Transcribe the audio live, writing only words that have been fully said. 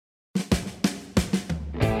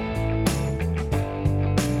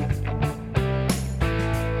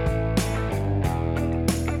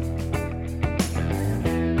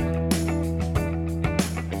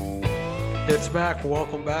Smack,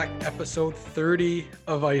 welcome back. Episode 30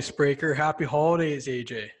 of Icebreaker. Happy holidays,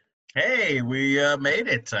 AJ. Hey, we made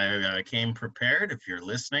it. I came prepared. If you're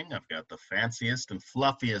listening, I've got the fanciest and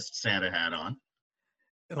fluffiest Santa hat on.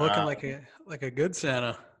 Looking Uh, like a good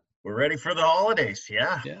Santa. we're ready for the holidays.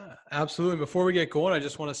 Yeah. Yeah, absolutely. Before we get going, I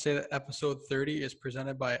just want to say that episode 30 is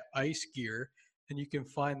presented by Ice Gear, and you can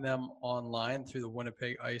find them online through the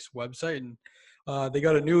Winnipeg Ice website. And they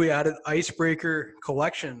got a newly added Icebreaker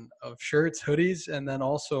collection of shirts, hoodies, and then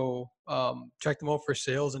also check them out for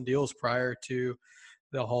sales and deals prior to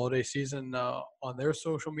the holiday season on their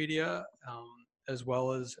social media as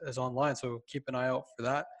well as online. So keep an eye out for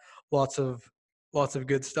that. Lots of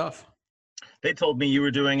good stuff. They told me you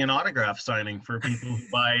were doing an autograph signing for people who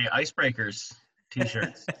buy Icebreakers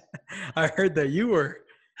t-shirits. I heard that you were.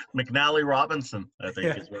 McNally Robinson, I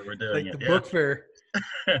think, is where we're doing like it. the book fair.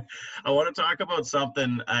 I want to talk about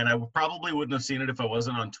something, and I probably wouldn't have seen it if I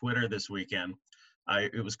wasn't on Twitter this weekend.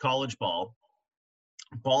 It was college ball.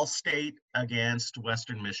 Ball State against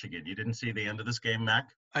Western Michigan. You didn't see the end of this game, Mac?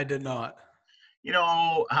 I did not. You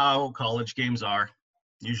know how college games are.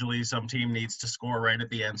 Usually some team needs to score right at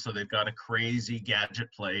the end, so they've got a crazy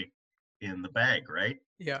gadget play in the bag, right?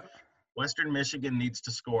 Yeah. Western Michigan needs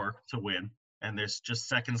to score to win, and there's just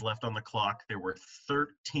seconds left on the clock. There were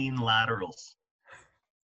 13 laterals.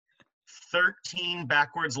 13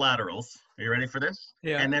 backwards laterals. Are you ready for this?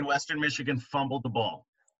 Yeah. And then Western Michigan fumbled the ball.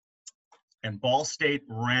 And Ball State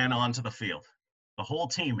ran onto the field. The whole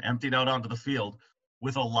team emptied out onto the field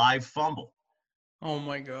with a live fumble. Oh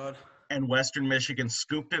my God. And Western Michigan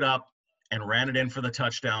scooped it up and ran it in for the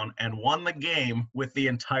touchdown and won the game with the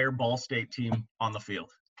entire Ball State team on the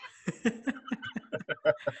field. It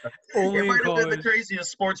might have been the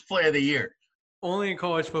craziest sports play of the year. Only in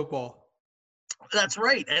college football. That's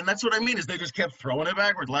right. And that's what I mean is they just kept throwing it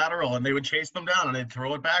backwards, lateral, and they would chase them down and they'd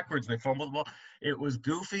throw it backwards. They fumbled the ball. It was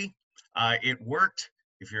goofy. It worked.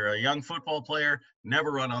 If you're a young football player,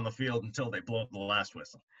 never run on the field until they blow the last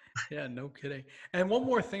whistle. Yeah, no kidding. And one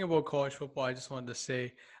more thing about college football, I just wanted to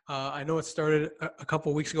say, I know it started a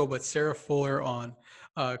couple of weeks ago, but Sarah Fuller on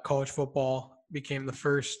college football became the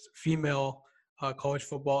first female college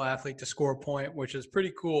football athlete to score a point, which is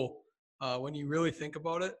pretty cool. When you really think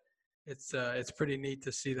about it, it's pretty neat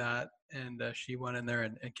to see that. And she went in there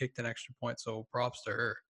and kicked an extra point. So props to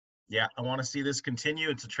her. Yeah, I want to see this continue.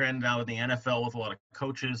 It's a trend now in the NFL with a lot of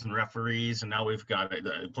coaches and referees, and now we've got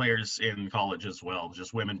players in college as well,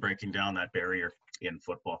 just women breaking down that barrier in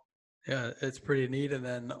football. Yeah, it's pretty neat. And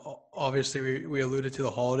then obviously we alluded to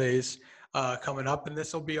the holidays coming up, and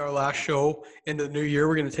this will be our last show into the new year.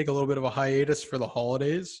 We're going to take a little bit of a hiatus for the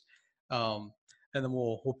holidays, and then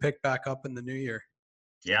we'll pick back up in the new year.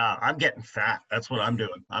 Yeah, I'm getting fat. That's what I'm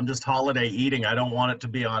doing. I'm just holiday eating. I don't want it to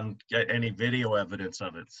be on any video evidence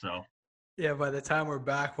of it. So, yeah, by the time we're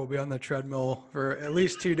back, we'll be on the treadmill for at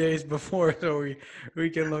least 2 days before, so we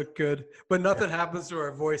can look good. But nothing happens to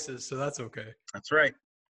our voices, so that's okay. That's right.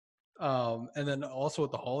 And then also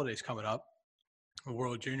with the holidays coming up, the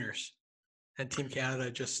World Juniors and Team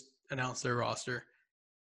Canada just announced their roster.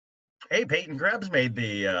 Hey, Peyton Krebs made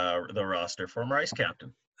the roster, former ice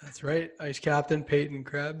captain. That's right. Ice captain Peyton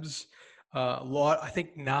Krebs. I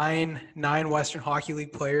think nine Western Hockey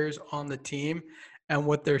League players on the team. And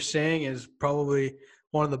what they're saying is probably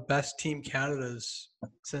one of the best Team Canadas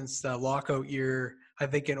since the lockout year, I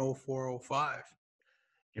think in 04-05.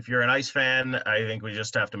 If you're an ice fan, I think we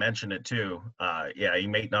just have to mention it too. Yeah, he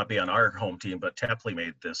may not be on our home team, but Tepley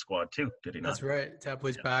made this squad too, did he not? That's right.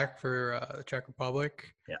 Tepley's back for the Czech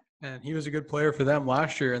Republic. Yeah. And he was a good player for them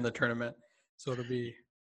last year in the tournament. So it'll be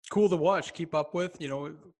cool to watch, keep up with,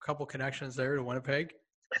 a couple connections there to Winnipeg.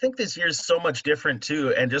 I think this year's so much different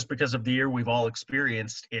too. And just because of the year we've all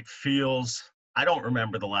experienced, it feels, I don't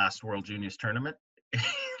remember the last World Juniors tournament.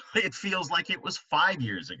 It feels like it was 5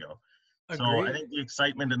 years ago. Agreed. So I think the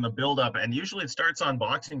excitement and the buildup, and usually it starts on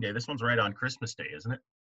Boxing Day. This one's right on Christmas Day, isn't it?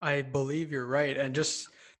 I believe you're right. And just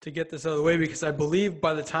to get this out of the way, because I believe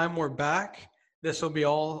by the time we're back, this will be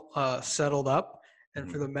all settled up. And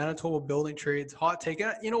for the Manitoba Building Trades hot take,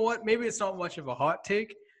 you know what? Maybe it's not much of a hot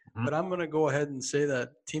take, but I'm going to go ahead and say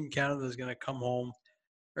that Team Canada is going to come home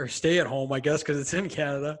or stay at home, I guess, because it's in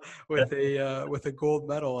Canada with a gold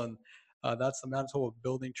medal. And that's the Manitoba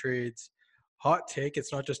Building Trades hot take.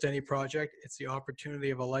 It's not just any project. It's the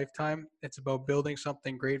opportunity of a lifetime. It's about building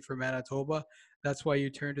something great for Manitoba. That's why you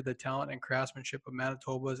turn to the talent and craftsmanship of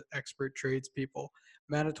Manitoba's expert tradespeople.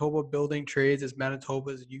 Manitoba Building Trades is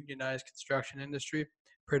Manitoba's unionized construction industry.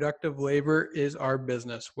 Productive labor is our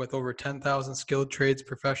business. With over 10,000 skilled trades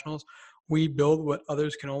professionals, we build what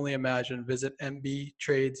others can only imagine. Visit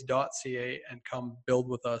mbtrades.ca and come build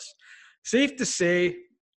with us. safe to say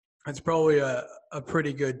it's probably a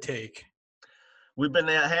pretty good take. We've been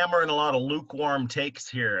hammering a lot of lukewarm takes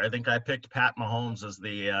here. I think I picked Pat Mahomes as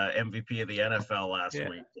the MVP of the NFL last Yeah.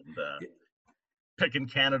 week. And picking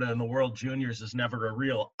Canada in the World Juniors is never a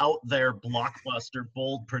real out there blockbuster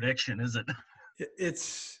bold prediction, is it?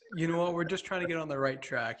 It's, you know what, we're just trying to get on the right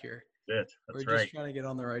track here. That's We're right. just trying to get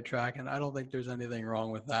on the right track, and I don't think there's anything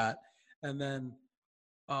wrong with that. And then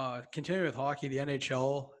continuing with hockey, the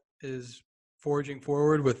NHL is forging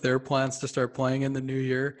forward with their plans to start playing in the new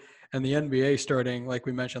year, and the NBA starting, like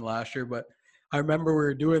we mentioned last year. But I remember we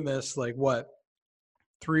were doing this like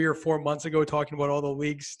 3 or 4 months ago, talking about all the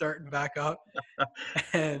leagues starting back up.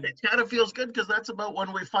 And it kind of feels good because that's about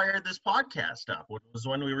when we fired this podcast up. It was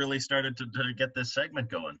when we really started to get this segment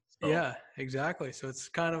going. So. Yeah, exactly. So it's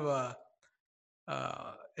kind of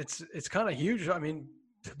it's kind of huge. I mean,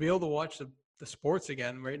 to be able to watch the sports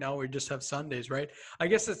again right now, we just have Sundays, right? I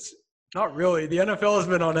guess it's not really. The NFL has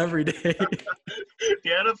been on every day. The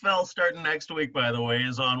NFL starting next week, by the way,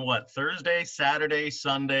 is on what? Thursday, Saturday,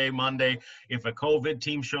 Sunday, Monday. If a COVID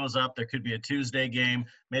team shows up, there could be a Tuesday game.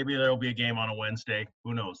 Maybe there'll be a game on a Wednesday.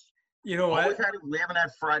 Who knows? You know what? We haven't had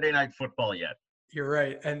Friday night football yet. You're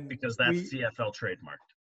right. And because that's CFL trademarked.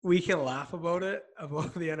 We can laugh about it,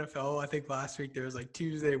 about the NFL. I think last week there was like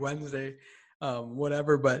Tuesday, Wednesday,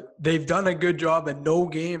 whatever, but they've done a good job and no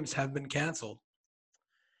games have been canceled.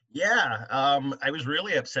 Yeah, I was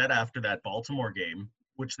really upset after that Baltimore game,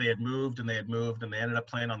 which they had moved and they ended up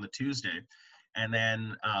playing on the Tuesday. And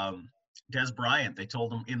then Des Bryant, they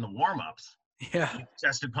told him in the warm-ups, yeah, you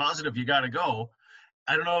tested positive, you got to go.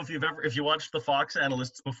 I don't know if you watched the Fox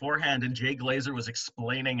analysts beforehand, and Jay Glazer was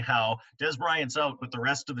explaining how Des Bryant's out, but the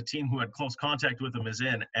rest of the team who had close contact with him is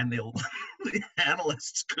in, and the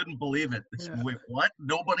analysts couldn't believe it. Yeah. Wait, what?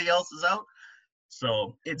 Nobody else is out?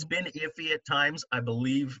 So it's been iffy at times. I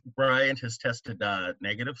believe Bryant has tested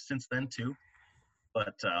negative since then too,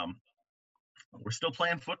 but we're still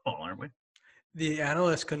playing football, aren't we? The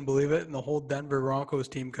analysts couldn't believe it, and the whole Denver Broncos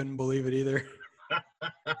team couldn't believe it either.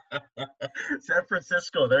 San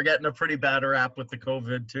Francisco, they're getting a pretty bad rap with the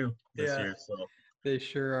COVID too this year. So they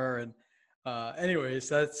sure are. And anyways,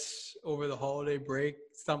 that's over the holiday break.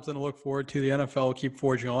 Something to look forward to. The NFL will keep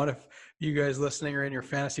forging on. If you guys listening are in your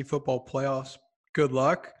fantasy football playoffs, good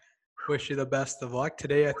luck. Wish you the best of luck.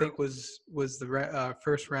 Today, I think, was the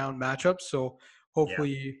first round matchup. So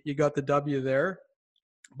hopefully you got the W there.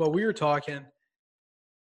 But we were talking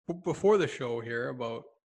before the show here about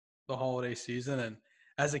the holiday season, and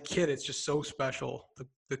as a kid it's just so special,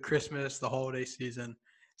 the Christmas, the holiday season,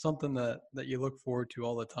 something that you look forward to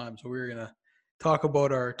all the time. So we're gonna talk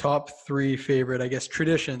about our top 3 favorite, I guess,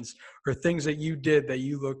 traditions or things that you did that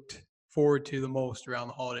you looked forward to the most around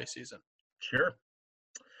the holiday season. Sure.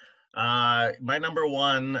 My number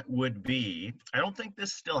 1 would be, I don't think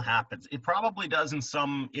this still happens. It probably does in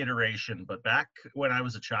some iteration, but back when I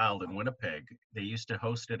was a child in Winnipeg, they used to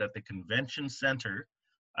host it at the convention center.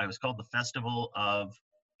 It was called the Festival of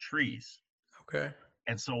Trees. Okay.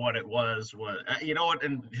 And so what it was, you know what,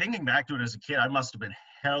 and thinking back to it as a kid, I must have been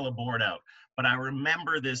hella bored out. But I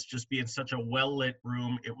remember this just being such a well-lit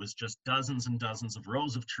room. It was just dozens and dozens of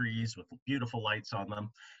rows of trees with beautiful lights on them.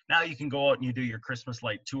 Now you can go out and you do your Christmas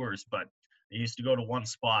light tours, but I used to go to one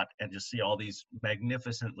spot and just see all these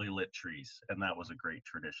magnificently lit trees. And that was a great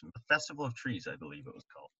tradition. The Festival of Trees, I believe it was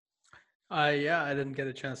called. Yeah, I didn't get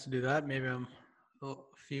a chance to do that. Maybe I'm a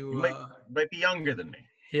few. You might be younger than me.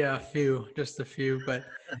 Yeah, just a few. But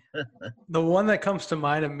the one that comes to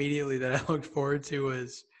mind immediately that I looked forward to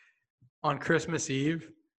was on Christmas Eve.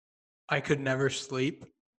 I could never sleep,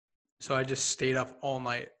 so I just stayed up all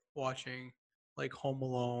night watching like Home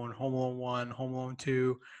Alone 1, Home Alone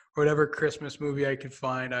 2, or whatever Christmas movie I could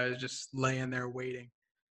find. I was just laying there waiting.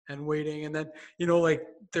 And then, like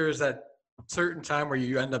there's that certain time where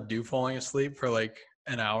you end up falling asleep for like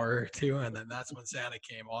an hour or 2, and then that's when Santa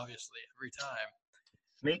came, obviously, every time.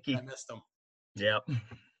 Sneaky. I missed him. Yeah.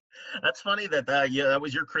 That's funny that that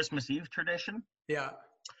was your Christmas Eve tradition. Yeah.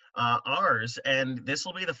 Ours, and this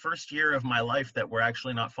will be the first year of my life that we're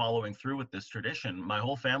actually not following through with this tradition. My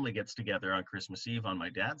whole family gets together on Christmas Eve on my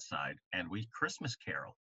dad's side, and we Christmas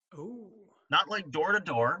carol. Ooh. Not like door to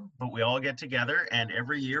door, but we all get together, and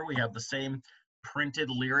every year we have the same printed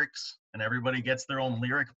lyrics, and everybody gets their own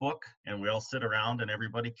lyric book, and we all sit around and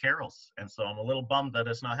everybody carols. And so I'm a little bummed that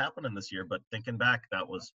it's not happening this year, but thinking back, that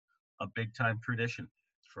was a big time tradition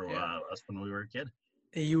for us when we were a kid.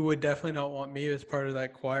 You would definitely not want me as part of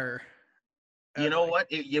that choir. You know what?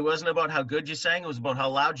 It wasn't about how good you sang. It was about how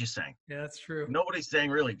loud you sang. Yeah, that's true. Nobody sang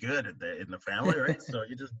really good in the family, right? So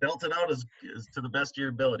you just built it out as to the best of your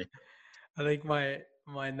ability. I think my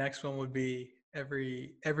my next one would be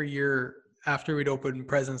every year after we'd open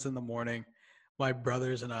presents in the morning, my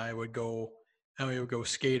brothers and I would go and we would go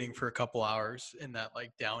skating for a couple hours in that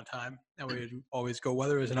like downtime. And we would always go,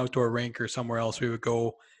 whether it was an outdoor rink or somewhere else, we would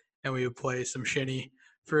go and we would play some shinny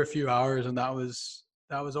for a few hours. And that was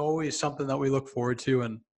always something that we look forward to.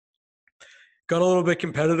 And got a little bit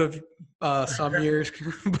competitive some years,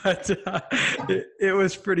 but it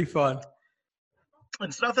was pretty fun.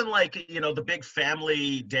 It's nothing like, the big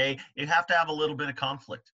family day. You have to have a little bit of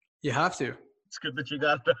conflict. You have to. It's good that you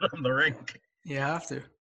got that on the rink. You have to.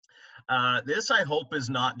 This, I hope, is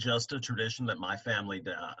not just a tradition that my family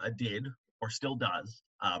did or still does.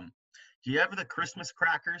 Do you have the Christmas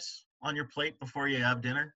crackers on your plate before you have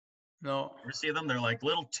dinner? No. You ever see them? They're like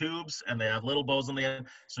little tubes and they have little bows on the end.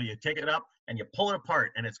 So you take it up and you pull it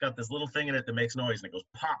apart and it's got this little thing in it that makes noise and it goes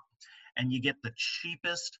pop. And you get the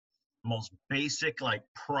cheapest, most basic like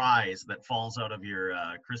prize that falls out of your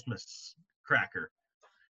Christmas cracker.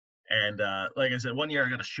 And like I said, one year I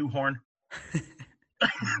got a shoehorn.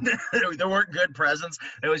 There weren't good presents.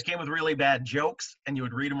 They always came with really bad jokes, and you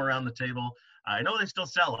would read them around the table. I know they still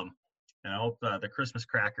sell them. And I hope the Christmas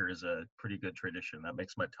cracker is a pretty good tradition. That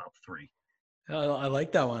makes my top 3. I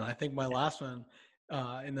like that one. I think my last one,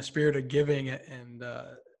 in the spirit of giving and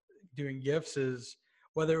doing gifts, is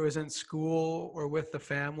whether it was in school or with the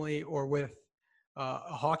family or with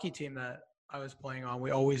a hockey team that I was playing on,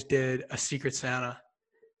 we always did a Secret Santa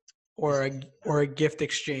or a gift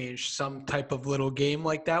exchange, some type of little game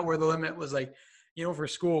like that, where the limit was like, for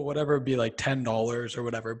school, whatever, it'd be like $10 or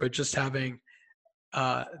whatever, but just having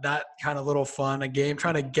that kind of little fun, a game,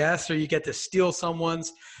 trying to guess, or you get to steal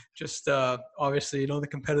someone's, just obviously, the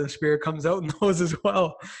competitive spirit comes out in those as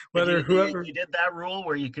well. Whoever you did that rule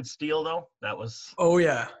where you could steal though, that was. Oh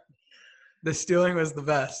yeah, the stealing was the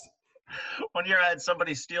best. One year I had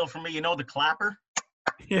somebody steal from me, the clapper.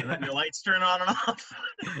 Yeah. And then your lights turn on and off.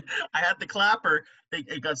 I had the clapper.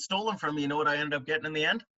 It got stolen from me. You know what I ended up getting in the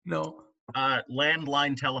end? No.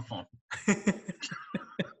 Landline telephone.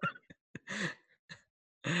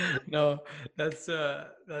 No, that's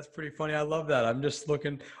pretty funny. I love that. I'm just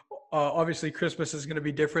looking. Obviously, Christmas is going to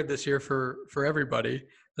be different this year for everybody,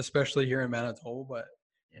 especially here in Manitoba. But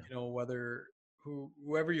whether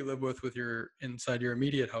whoever you live with inside your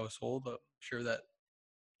immediate household, I'm sure that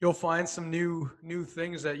you'll find some new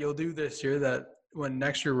things that you'll do this year that when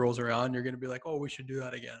next year rolls around, you're going to be like, oh, we should do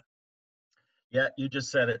that again. Yeah, you just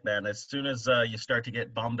said it, man. As soon as you start to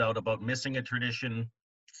get bummed out about missing a tradition,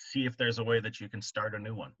 see if there's a way that you can start a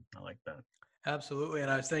new one. I like that. Absolutely. And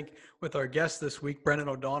I think with our guest this week, Brendan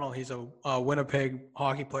O'Donnell, he's a Winnipeg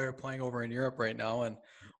hockey player playing over in Europe right now. And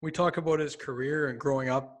we talk about his career and growing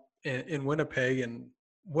up in Winnipeg and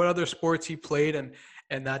what other sports he played and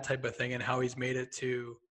that type of thing, and how he's made it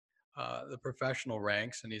to the professional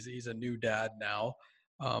ranks, and he's a new dad now.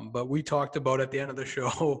 But we talked about at the end of the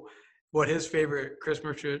show what his favorite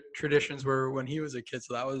Christmas traditions were when he was a kid.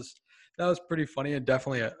 So that was pretty funny, and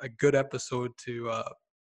definitely a good episode to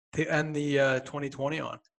end the 2020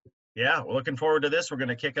 on. Yeah, we're looking forward to this. We're going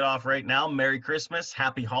to kick it off right now. Merry Christmas,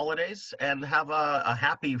 happy holidays, and have a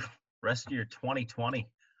happy rest of your 2020.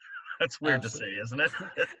 That's weird to say, isn't it?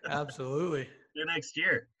 Absolutely. See you next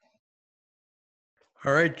year.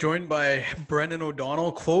 All right, joined by Brendan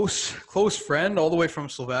O'Donnell, close friend all the way from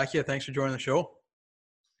Slovakia. Thanks for joining the show.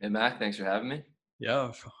 Hey, Mac, thanks for having me. Yeah,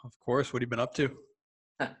 of course. What have you been up to?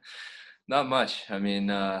 Not much. I mean,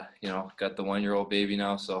 got the 1-year-old baby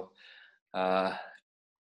now, so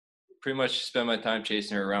pretty much spend my time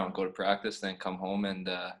chasing her around, go to practice, then come home and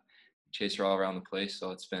chase her all around the place. So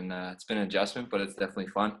it's been an adjustment, but it's definitely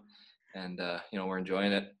fun. And, we're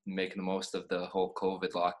enjoying it, making the most of the whole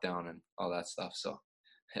COVID lockdown and all that stuff. So,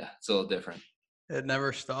 yeah, it's a little different. It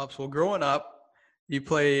never stops. Well, growing up, you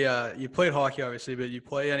played hockey, obviously, but you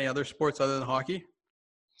play any other sports other than hockey?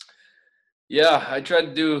 Yeah, I try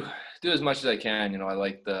to do as much as I can. I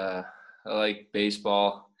like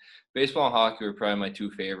baseball. Baseball and hockey were probably my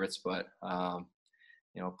 2 favorites, but,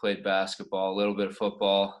 played basketball, a little bit of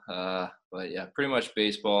football. But, yeah, pretty much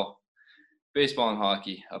baseball and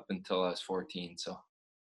hockey up until I was 14. So.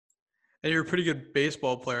 And you're a pretty good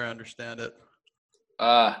baseball player, I understand it.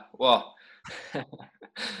 Well,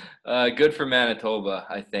 good for Manitoba,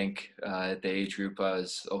 I think. At the age group, I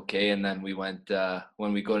was okay. And then we went,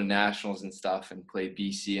 when we go to nationals and stuff and play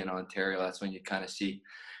BC and Ontario, that's when you kind of see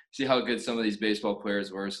how good some of these baseball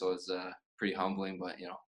players were. So it's pretty humbling, but,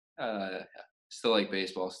 still like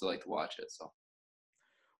baseball, still like to watch it. So.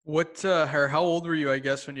 How old were you, I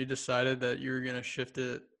guess, when you decided that you were going to shift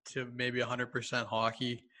it to maybe 100%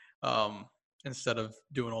 hockey instead of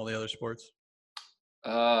doing all the other sports?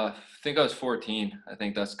 I think I was 14. I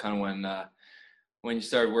think that's kind of when you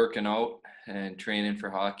started working out and training for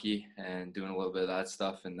hockey and doing a little bit of that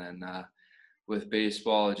stuff. And then with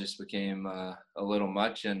baseball, it just became a little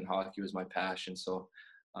much, and hockey was my passion. So,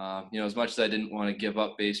 as much as I didn't want to give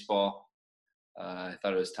up baseball, I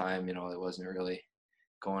thought it was time. It wasn't really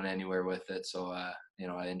going anywhere with it. So, I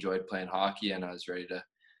enjoyed playing hockey, and I was ready to,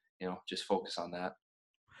 just focus on that.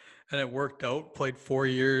 And it worked out. Played 4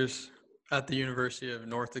 years at the University of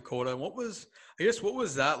North Dakota. And what was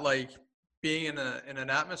that like, being in an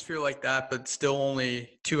atmosphere like that, but still only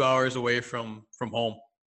 2 hours away from home?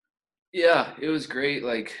 Yeah, it was great.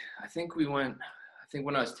 Like, I think when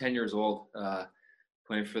I was 10 years old,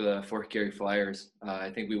 playing for the Fort Garry Flyers, I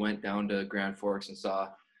think we went down to Grand Forks and saw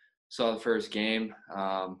the first game.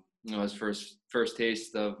 It was first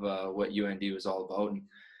taste of what UND was all about. And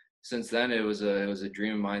since then, it was a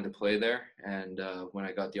dream of mine to play there. And when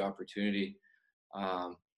I got the opportunity,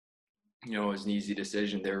 um, it was an easy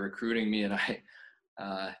decision. They were recruiting me, and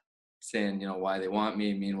I saying, why they want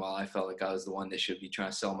me. Meanwhile, I felt like I was the one they should be trying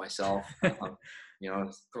to sell myself. A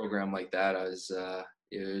program like that,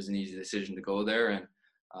 it was an easy decision to go there.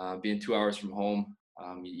 And being 2 hours from home,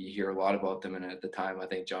 you hear a lot about them. And at the time, I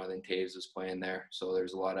think Jonathan Toews was playing there, so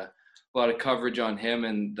there's a lot of coverage on him.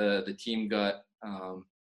 And the team got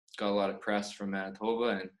a lot of press from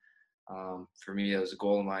Manitoba. And for me, it was a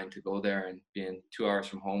goal of mine to go there. And being 2 hours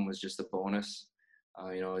from home was just a bonus.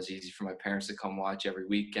 It was easy for my parents to come watch every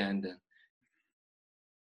weekend, and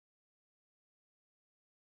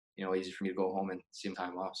easy for me to go home and see them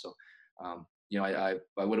time off. So, I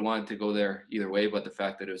would have wanted to go there either way, but the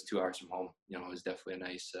fact that it was 2 hours from home, it was definitely a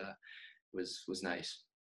nice, was nice.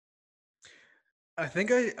 I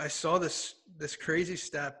think I saw this crazy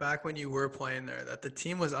stat back when you were playing there, that the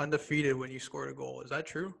team was undefeated when you scored a goal. Is that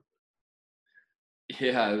true?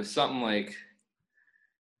 Yeah, it was something like,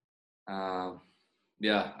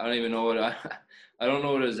 yeah, I don't even know I don't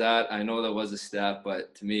know what it was at. I know that was a stat,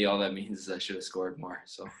 but to me, all that means is I should have scored more.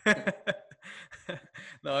 So.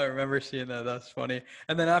 No, I remember seeing that. That's funny.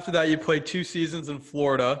 And then after that, you played 2 seasons in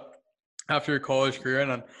Florida after your college career.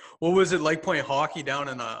 And what was it like playing hockey down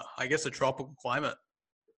in I guess, a tropical climate?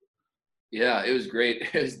 Yeah, it was great.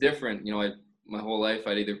 It was different. My whole life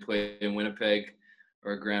I'd either play in Winnipeg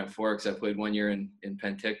or Grand Forks. I played 1 year in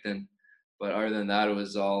Penticton, but other than that, it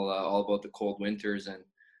was all about the cold winters. And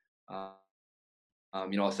all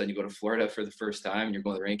of a sudden you go to Florida for the first time, and you're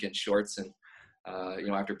going to the rink in shorts, and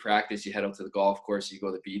after practice you head out to the golf course, you go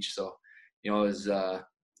to the beach. So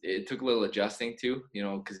it took a little adjusting to,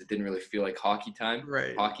 because it didn't really feel like hockey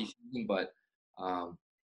season. But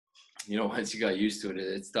once you got used to it,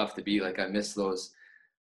 it's tough to beat. Like, I miss those.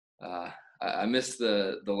 I miss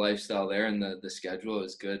the lifestyle there, and the schedule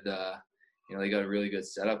is good. They got a really good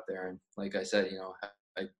setup there, and like I said,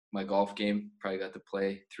 my golf game probably got to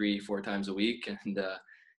play 3-4 times a week, and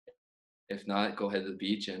if not, go head to the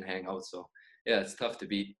beach and hang out. So yeah, it's tough to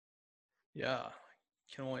beat. Yeah,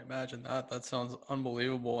 can only imagine that. That sounds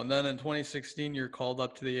unbelievable. And then in 2016, you're called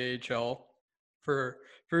up to the AHL for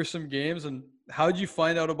some games. And how did you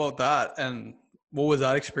find out about that? And what was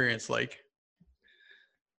that experience like?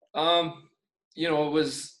 It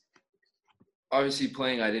was obviously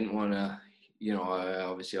playing. I didn't want to, I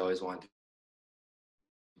obviously always wanted to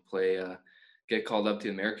play, get called up to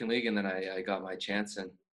the American League, and then I got my chance.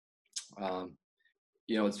 And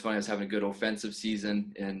it's funny, I was having a good offensive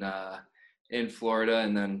season in Florida,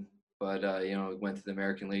 and then went to the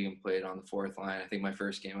American League and played on the fourth line. I think my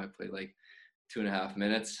first game I played like 2.5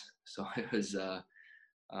 minutes, so it was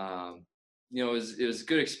it was a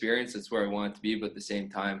good experience. It's where I wanted to be, but at the same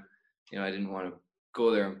time, I didn't want to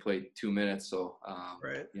go there and play 2 minutes. So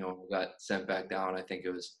Right. Got sent back down. I think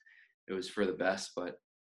it was for the best. But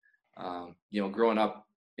growing up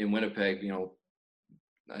in Winnipeg,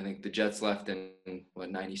 I think the Jets left in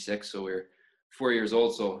 96, so we were 4 years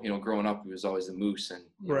old. So growing up, it was always the Moose, and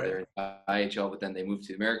they're in IHL, but then they moved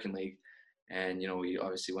to the American League, and we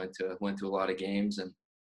obviously went to a lot of games and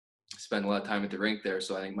spent a lot of time at the rink there.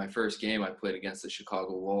 So I think my first game I played against the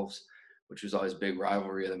Chicago Wolves, which was always a big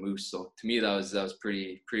rivalry of the Moose. So to me, that was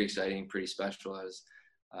pretty exciting, pretty special. I was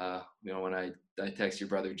when I texted your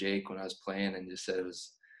brother Jake when I was playing and just said it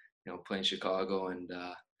was playing Chicago, and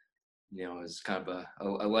it was kind of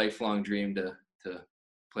a lifelong dream to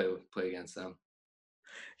play against them.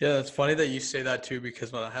 Yeah, it's funny that you say that too,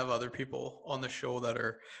 because when I have other people on the show that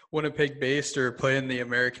are Winnipeg based or play in the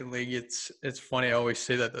American League, it's funny. I always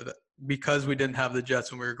say that because we didn't have the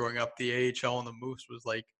Jets when we were growing up, the AHL and the Moose was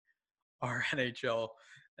like our NHL,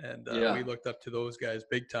 and we looked up to those guys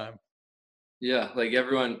big time. Yeah, like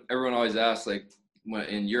everyone always asks, like,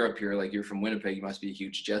 in Europe here, like you're from Winnipeg, you must be a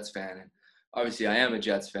huge Jets fan. And obviously I am a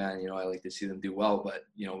Jets fan. You know, I like to see them do well, but,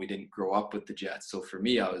 you know, we didn't grow up with the Jets. So for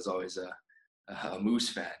me, I was always a Moose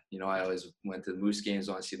fan. You know, I always went to the Moose games,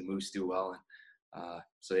 want to see the Moose do well. And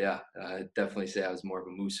so, yeah, I'd definitely say I was more of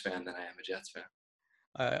a Moose fan than I am a Jets fan.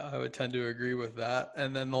 I would tend to agree with that.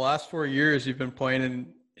 And then the last 4 years you've been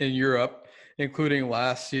playing in Europe, including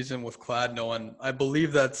last season with Kladno, and I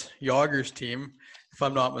believe that's Yager's team, if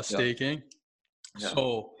I'm not mistaken. Yeah.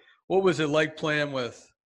 So what was it like playing with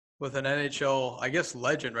an NHL, I guess,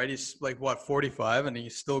 legend, right? He's like, what, 45, and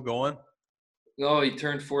he's still going? No, he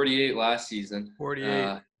turned 48 last season.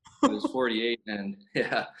 48. He was 48, and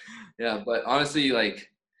yeah. But honestly, like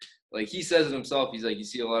he says it himself, he's like, you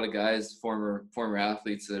see a lot of guys, former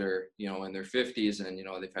athletes that are, you know, in their 50s, and, you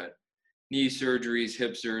know, they've had knee surgeries,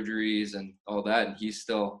 hip surgeries, and all that, and he's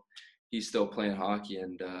still playing hockey,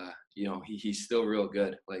 and you know, he's still real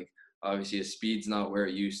good. Like, obviously his speed's not where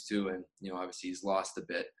it used to, and, you know, obviously he's lost a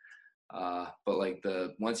bit. But like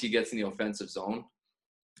once he gets in the offensive zone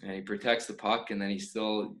and he protects the puck, and then you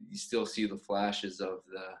still see the flashes of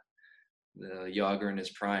the Yager in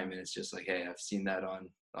his prime, and it's just like, hey, I've seen that on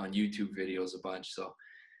YouTube videos a bunch. So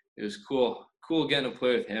it was cool getting to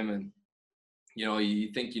play with him. And, you know,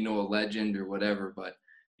 you think you know a legend or whatever, but,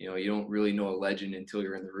 you know, you don't really know a legend until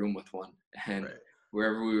you're in the room with one. And Right.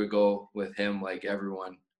 wherever we would go with him, like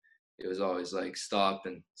everyone, it was always like stop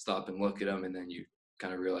and look at him, and then you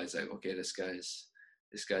kind of realize like, okay, this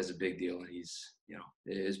guy's a big deal, and he's, you know,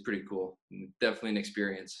 it is pretty cool. Definitely an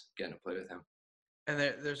experience getting to play with him. And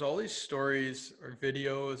there's all these stories or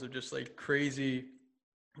videos of just like crazy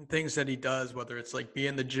things that he does, whether it's like be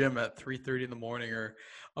in the gym at 3:30 in the morning or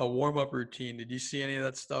a warm-up routine. Did you see any of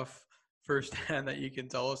that stuff firsthand that you can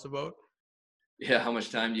tell us about? Yeah, how much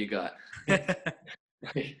time do you got?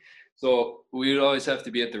 So we would always have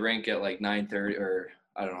to be at the rink at like 9:30, or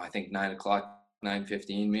I don't know, I think 9 o'clock,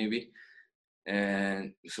 9:15 maybe.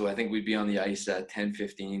 And so I think we'd be on the ice at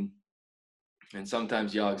 10:15. And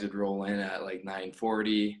sometimes Yogs would roll in at like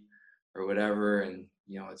 9:40 or whatever. And,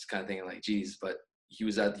 you know, it's kind of thinking like, geez, but he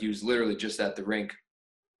was literally just at the rink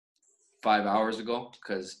 5 hours ago,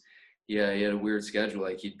 because he had a weird schedule.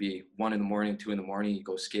 Like, he'd be 1 in the morning, 2 in the morning, he'd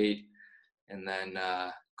go skate, and then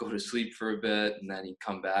go to sleep for a bit, and then he'd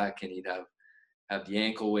come back and he'd have the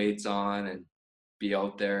ankle weights on and be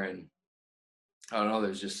out there. And I don't know,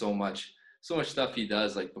 there's just so much stuff he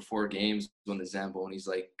does. Like before games, when the Zamboni's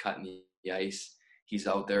like cutting the ice, he's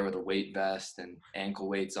out there with a weight vest and ankle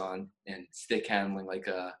weights on and stick handling like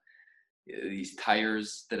these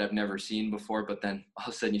tires that I've never seen before. But then all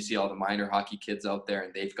of a sudden you see all the minor hockey kids out there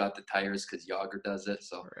and they've got the tires because Yager does it.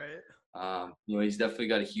 So Right. you know, he's definitely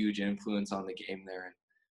got a huge influence on the game there. And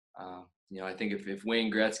you know, I think if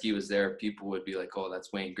Wayne Gretzky was there, people would be like, oh,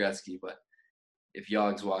 that's Wayne Gretzky. But if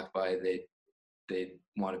Yogs walked by, they'd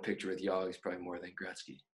want a picture with Yogs probably more than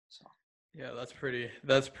Gretzky. So Yeah, that's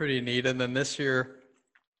pretty neat. And then this year,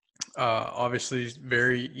 obviously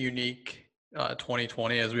very unique,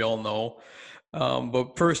 2020, as we all know.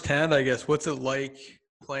 But firsthand, I guess, what's it like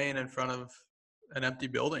playing in front of an empty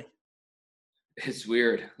building? it's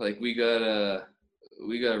weird. Like we got a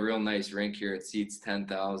real nice rink here. It seats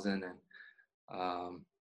 10,000, and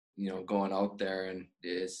you know, going out there and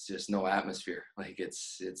it's just no atmosphere. Like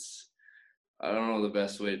it's I don't know the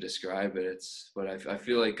best way to describe it. But I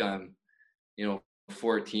feel like I'm, you know,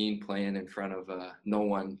 14 playing in front of no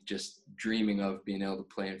one, just dreaming of being able to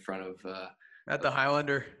play in front of At the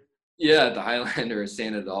Highlander? the Highlander or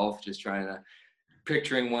St. Adolphe, just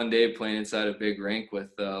picturing one day playing inside a big rink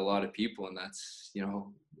with a lot of people. And that's, you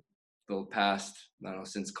know, the past, I don't know,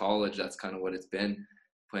 since college, that's kind of what it's been,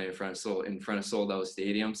 playing in front of sold out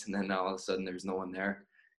stadiums. And then now all of a sudden there's no one there.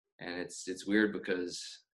 And it's weird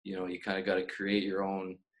because, you know, you kind of got to create your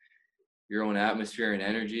own atmosphere and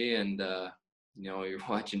energy. And, you know, you're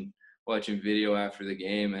watching video after the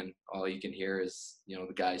game and all you can hear is, you know,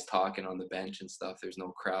 the guys talking on the bench and stuff. There's no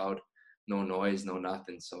crowd, no noise, no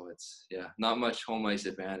nothing. So it's, yeah, not much home ice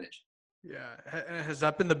advantage. Yeah. Has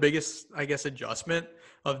that been the biggest, I guess, adjustment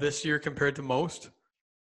of this year compared to most?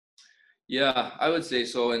 Yeah, I would say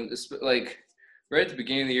so. And like right at the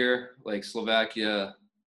beginning of the year, like Slovakia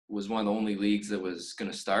was one of the only leagues that was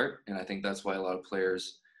going to start. And I think that's why a lot of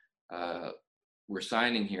players were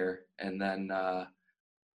signing here. And then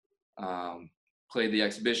played the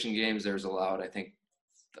exhibition games. There was allowed, I think,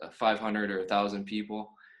 500 or 1,000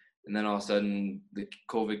 people. And then all of a sudden the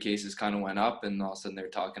COVID cases kind of went up, and all of a sudden they're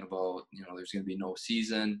talking about, you know, there's going to be no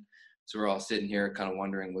season. So we're all sitting here kind of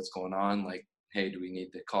wondering what's going on. Like, hey, do we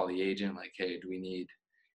need to call the agent? Like, hey, do we need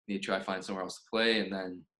to try to find somewhere else to play? And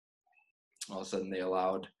then all of a sudden they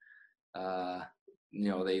allowed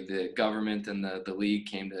the government and the league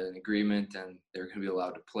came to an agreement, and they're going to be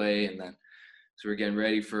allowed to play. And then so we're getting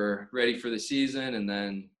ready for the season, and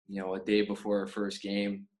then a day before our first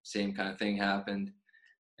game, same kind of thing happened,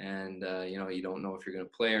 and you don't know if you're going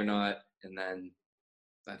to play or not. And then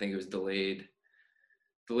I think it was delayed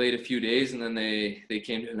a few days, and then they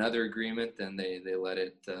came to another agreement, and they let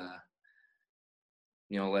it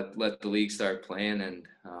let the league start playing. And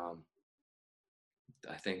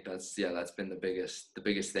I think that's been the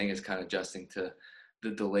biggest thing, is kind of adjusting to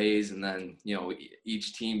the delays. And then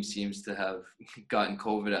each team seems to have gotten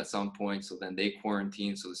COVID at some point, so then they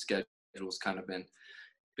quarantine, so the schedule's kind of been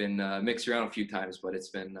mixed around a few times. But it's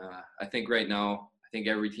been I think right now, I think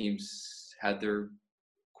every team's had their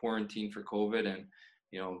quarantine for COVID, and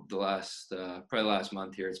the last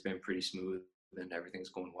month here, it's been pretty smooth and everything's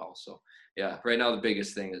going well. So yeah, right now the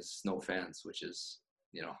biggest thing is no fans, which is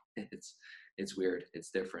it's weird, it's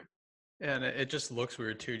different. And it just looks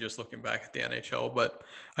weird too, just looking back at the NHL. But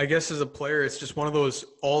I guess as a player, it's just one of those,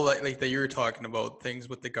 all like that you were talking about, things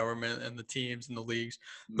with the government and the teams and the leagues,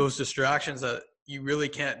 those distractions that you really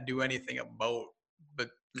can't do anything about,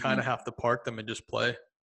 but kind of have to park them and just play.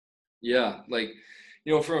 Yeah, like,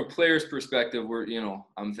 from a player's perspective, we're,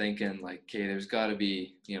 I'm thinking like, okay, there's got to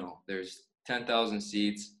be, there's 10,000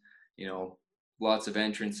 seats, lots of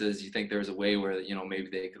entrances. You think there's a way where, maybe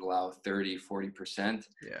they could allow 30, 40%.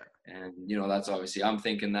 Yeah. And, that's obviously, I'm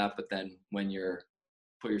thinking that, but then when you're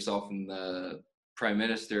put yourself in the prime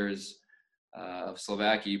minister's of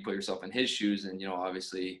Slovakia, you put yourself in his shoes, and,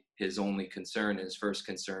 obviously his first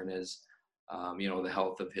concern is, the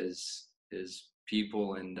health of his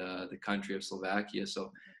people and the country of Slovakia.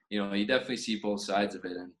 So, you definitely see both sides of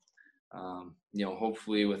it. And,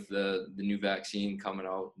 hopefully with the new vaccine coming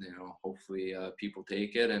out, hopefully people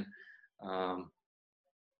take it, and,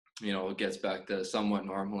 it gets back to somewhat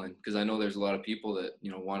normal. And because I know there's a lot of people that,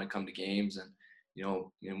 want to come to games, and,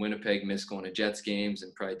 in Winnipeg miss going to Jets games,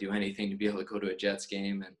 and probably do anything to be able to go to a Jets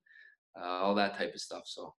game, and all that type of stuff.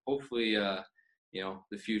 So hopefully,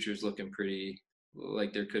 the future is looking pretty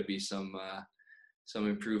like there could be some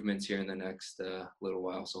improvements here in the next little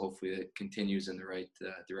while. So hopefully it continues in the right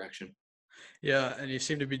direction. Yeah, and you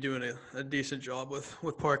seem to be doing a decent job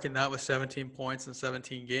with parking that with 17 points in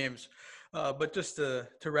 17 games. But just to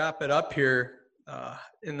wrap it up here,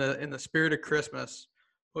 in the spirit of Christmas,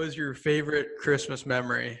 what was your favorite Christmas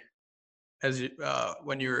memory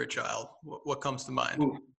when you were a child? What comes to mind?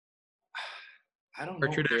 Ooh, I don't know.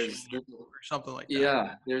 Or tradition, or something like that.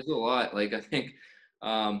 Yeah, there's a lot. Like, I think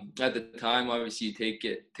at the time, obviously you take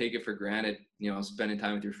it for granted, spending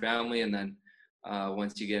time with your family. And then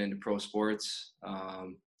once you get into pro sports,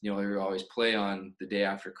 you always play on the day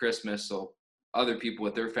after Christmas, so other people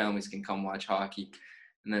with their families can come watch hockey.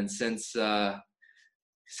 And then since I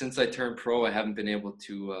turned pro, I haven't been able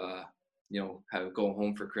to go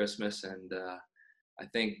home for Christmas. And I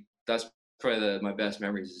think that's probably my best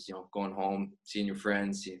memories is going home, seeing your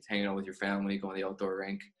friends, hanging out with your family, going to the outdoor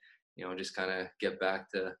rink, just kind of get back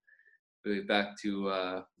to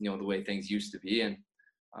the way things used to be. And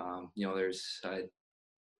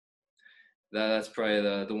that's probably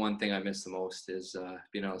the one thing I miss the most, is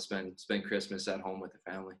being able to spend Christmas at home with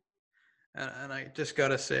the family. And I just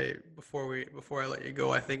gotta say, before I let you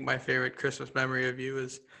go, I think my favorite Christmas memory of you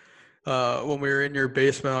is when we were in your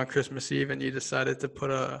basement on Christmas Eve, and you decided to put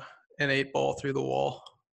an 8-ball through the wall.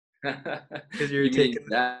 Because you're taking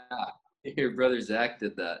that. Your brother Zach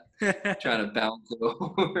did that, trying to bounce it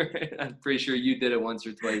over. I'm pretty sure you did it once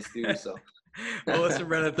or twice too. So, well, listen,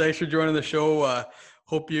 Brendan, thanks for joining the show.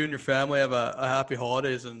 Hope you and your family have a happy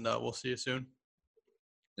holidays, and we'll see you soon.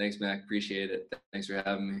 Thanks, Mac. Appreciate it. Thanks for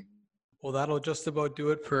having me. Well, that'll just about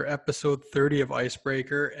do it for episode 30 of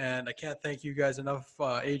Icebreaker. And I can't thank you guys enough,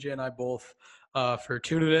 AJ and I both, for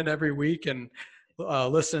tuning in every week and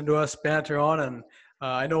listening to us banter on. And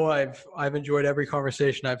I know I've enjoyed every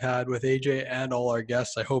conversation I've had with AJ and all our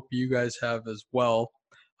guests. I hope you guys have as well.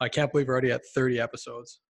 I can't believe we're already at 30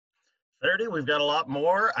 episodes. 30, we've got a lot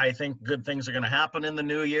more. I think good things are going to happen in the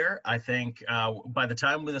new year. I think by the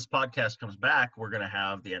time this podcast comes back, we're going to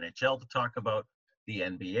have the NHL to talk about, the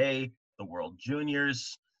NBA, the World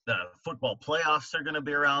Juniors, the football playoffs are going to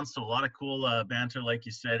be around. So a lot of cool banter, like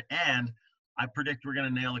you said. And I predict we're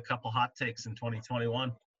going to nail a couple hot takes in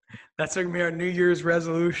 2021. That's going to be our New Year's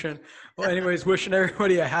resolution. Well, anyways, wishing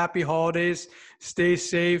everybody a happy holidays. Stay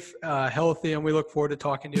safe, healthy, and we look forward to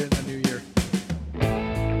talking to you in the new year.